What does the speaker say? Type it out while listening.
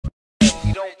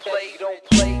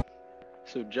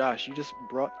So Josh, you just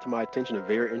brought to my attention a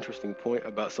very interesting point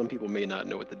about some people may not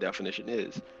know what the definition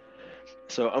is.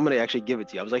 So I'm going to actually give it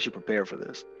to you. I was actually prepared for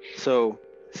this. So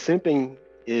simping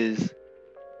is,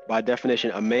 by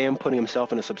definition, a man putting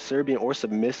himself in a subservient or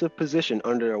submissive position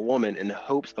under a woman in the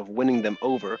hopes of winning them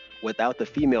over without the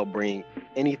female bringing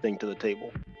anything to the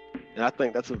table. And I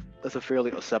think that's a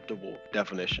fairly acceptable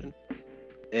definition.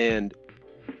 And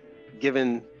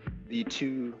given the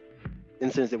two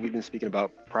incidents that we've been speaking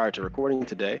about prior to recording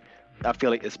today, I feel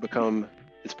like it's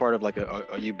part of like a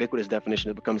ubiquitous definition.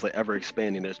 It becomes like ever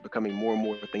expanding. There's becoming more and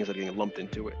more things that are getting lumped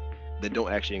into it that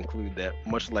don't actually include that,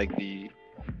 much like the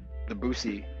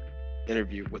Boosie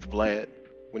interview with Vlad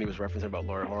when he was referencing about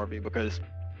Laura Harvey, because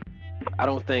I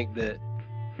don't think that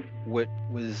what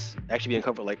was actually being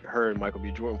covered, like her and Michael B.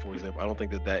 Jordan, for example, I don't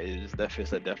think that fits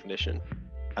that definition.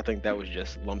 I think that was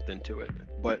just lumped into it.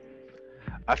 But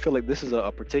I feel like this is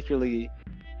a particularly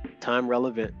time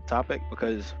relevant topic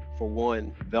because, for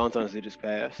one, Valentine's Day just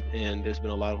passed and there's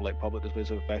been a lot of like public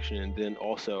displays of affection, and then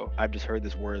also I've just heard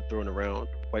this word thrown around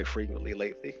quite frequently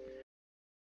lately.